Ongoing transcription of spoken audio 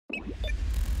Hey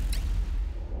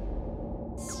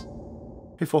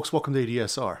folks, welcome to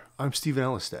ADSR. I'm Stephen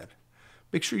Ellestad.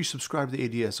 Make sure you subscribe to the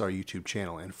ADSR YouTube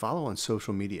channel and follow on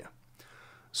social media.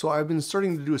 So I've been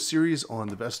starting to do a series on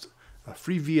the best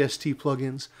free VST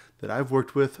plugins that I've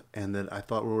worked with and that I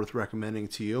thought were worth recommending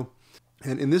to you.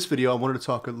 And in this video, I wanted to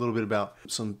talk a little bit about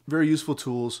some very useful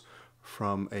tools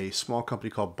from a small company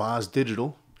called Boz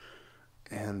Digital.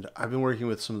 And I've been working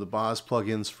with some of the Boz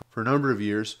plugins for a number of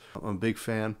years. I'm a big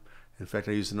fan. In fact,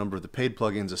 I use a number of the paid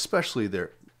plugins, especially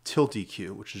their Tilt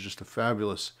EQ, which is just a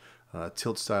fabulous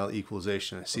tilt style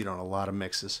equalization. I see it on a lot of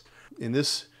mixes. In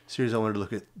this series, I wanted to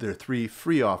look at their 3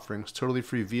 free offerings, totally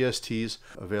free VSTs,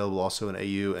 available also in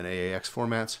AU and AAX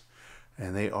formats.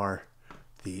 And they are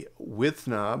the width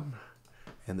knob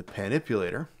and the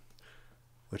Panipulator,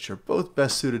 which are both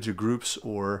best suited to groups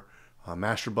or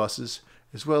master buses,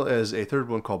 as well as a third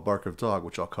one called Bark of Dog,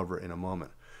 which I'll cover in a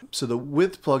moment. So the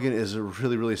width plugin is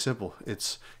really simple.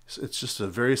 It's just a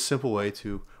very simple way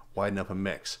to widen up a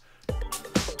mix.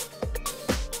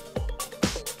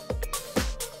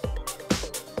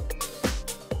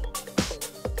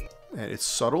 And it's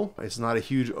subtle. It's not a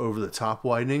huge over-the-top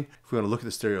widening. If we want to look at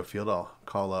the stereo field, I'll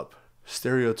call up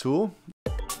Stereo Tool.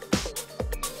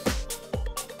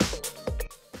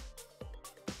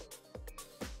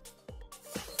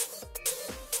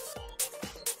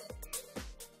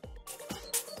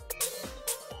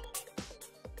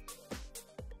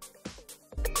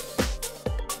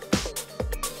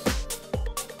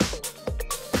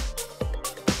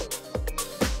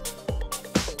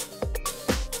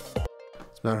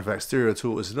 As a matter of fact, Stereo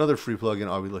Tool is another free plugin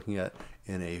I'll be looking at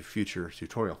in a future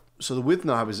tutorial. So the width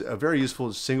knob is a very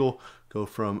useful single, go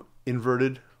from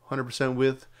inverted 100%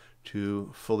 width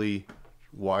to fully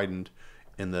widened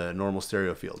in the normal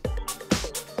stereo field.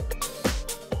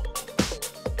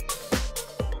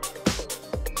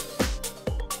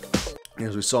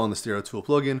 As we saw in the Stereo Tool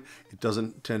plugin, it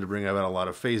doesn't tend to bring about a lot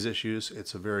of phase issues.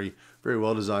 It's a very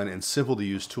well designed and simple to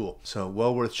use tool. So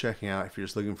well worth checking out if you're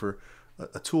just looking for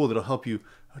a tool that'll help you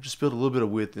just build a little bit of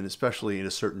width, and especially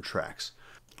into certain tracks.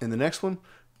 And the next one,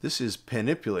 this is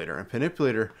Panipulator. And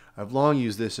Panipulator, I've long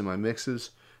used this in my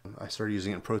mixes. I started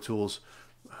using it in Pro Tools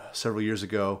several years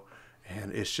ago,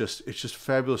 and it's just a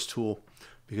fabulous tool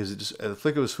because it just, at the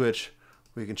flick of a switch,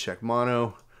 we can check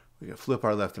mono, we can flip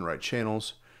our left and right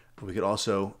channels, and we could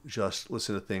also just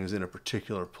listen to things in a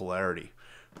particular polarity.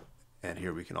 And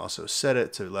here we can also set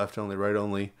it to left only, right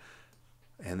only,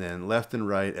 and then left and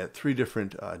right at 3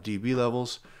 different dB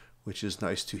levels, which is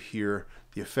nice to hear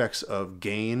the effects of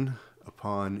gain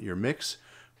upon your mix,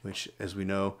 which, as we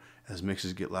know, as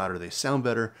mixes get louder, they sound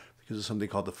better because of something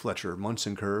called the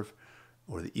Fletcher-Munson curve,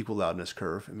 or the equal loudness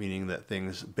curve, meaning that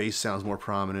bass sounds more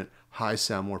prominent, highs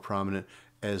sound more prominent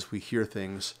as we hear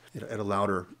things at a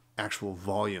louder actual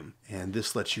volume. And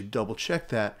this lets you double check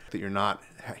that you're not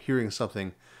hearing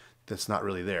something that's not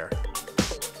really there.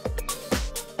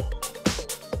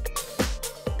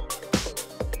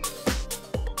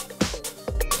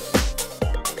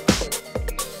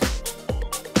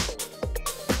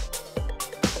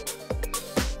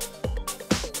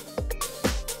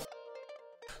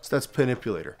 So that's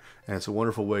Panipulator, and it's a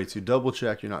wonderful way to double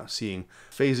check you're not seeing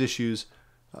phase issues,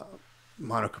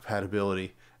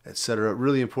 monocompatibility, etc.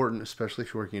 Really important, especially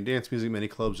if you're working in dance music. Many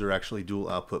clubs are actually dual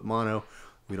output mono.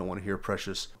 We don't want to hear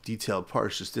precious detailed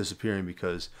parts just disappearing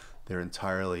because they're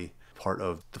entirely part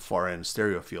of the far end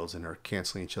stereo fields and are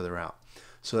canceling each other out.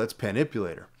 So that's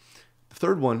Panipulator. The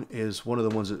third one is one of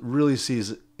the ones that really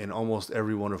sees in almost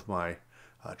every one of my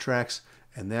tracks,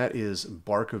 and that is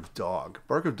Bark of Dog.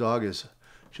 Bark of Dog is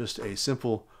just a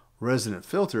simple resonant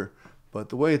filter, but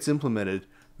the way it's implemented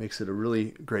makes it a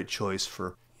really great choice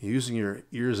for using your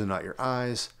ears and not your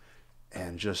eyes,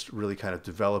 and just really kind of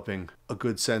developing a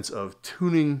good sense of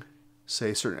tuning,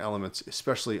 say, certain elements,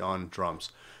 especially on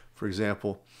drums. For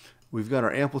example, we've got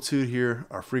our amplitude here,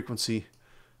 our frequency,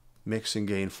 mix and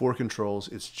gain 4 controls.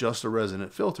 It's just a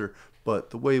resonant filter, but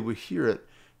the way we hear it,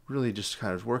 really just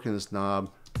kind of working this knob,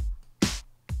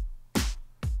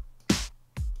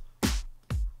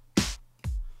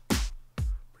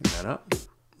 up,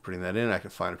 putting that in, I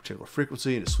can find a particular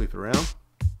frequency and just sweep it around.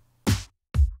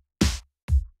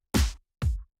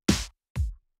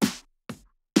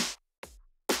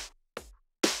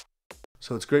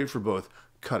 So it's great for both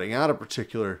cutting out a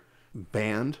particular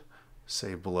band,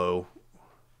 say below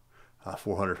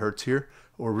 400 hertz here,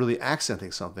 or really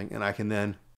accenting something, and I can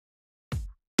then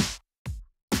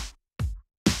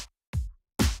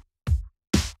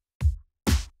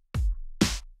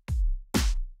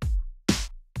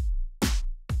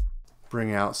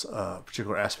bring out a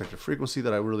particular aspect of frequency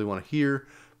that I really want to hear,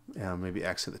 and maybe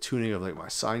accent the tuning of like my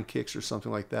sine kicks or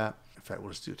something like that. In fact,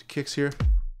 we'll just do it to kicks here.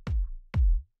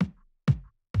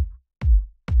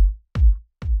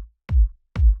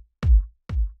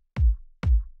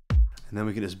 And then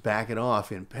we can just back it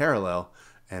off in parallel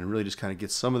and really just kind of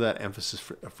get some of that emphasis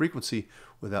frequency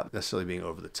without necessarily being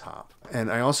over the top.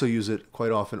 And I also use it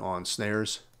quite often on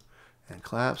snares and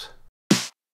claps.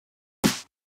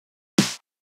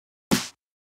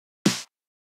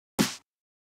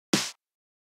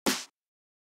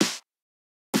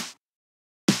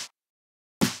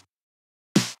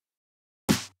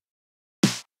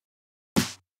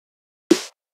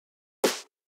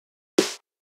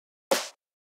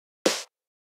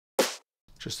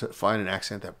 Just to find and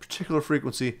accent that particular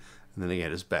frequency, and then again,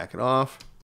 just back it off.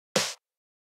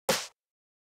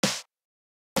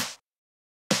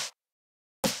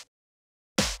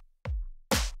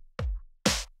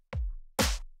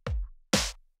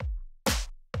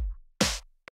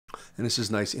 And this is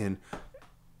nice in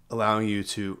allowing you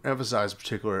to emphasize a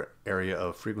particular area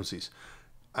of frequencies.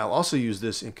 I'll also use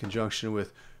this in conjunction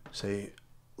with, say,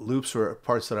 loops or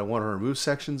parts that I want to remove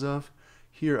sections of.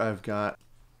 Here I've got,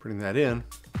 putting that in.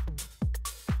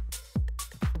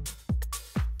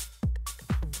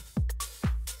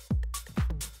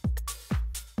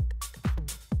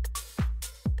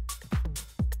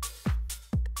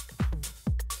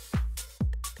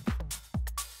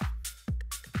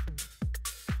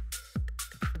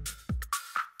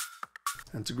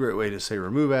 That's a great way to, say,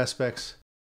 remove aspects.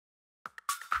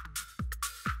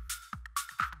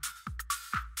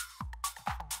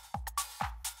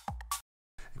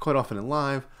 And quite often in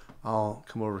live, I'll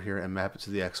come over here and map it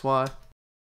to the XY.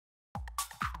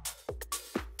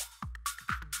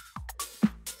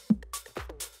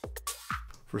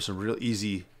 For some real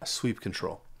easy sweep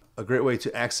control. A great way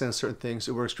to accent certain things.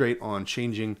 It works great on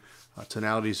changing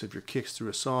tonalities of your kicks through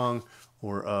a song,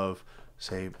 or of,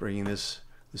 say, bringing the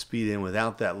speed in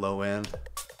without that low end.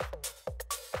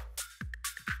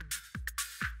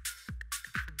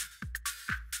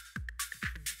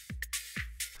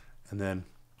 And then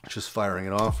just firing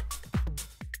it off.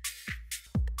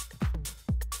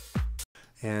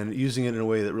 And using it in a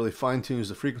way that really fine-tunes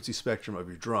the frequency spectrum of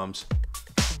your drums.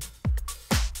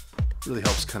 Really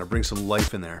helps kind of bring some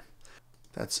life in there.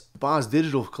 That's Boz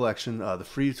Digital collection, the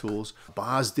free tools.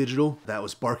 Boz Digital, that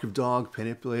was Bark of Dog,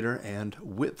 Panipulator, and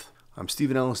Width. I'm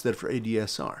Stephen Ellestad for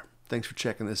ADSR. Thanks for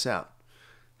checking this out.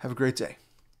 Have a great day.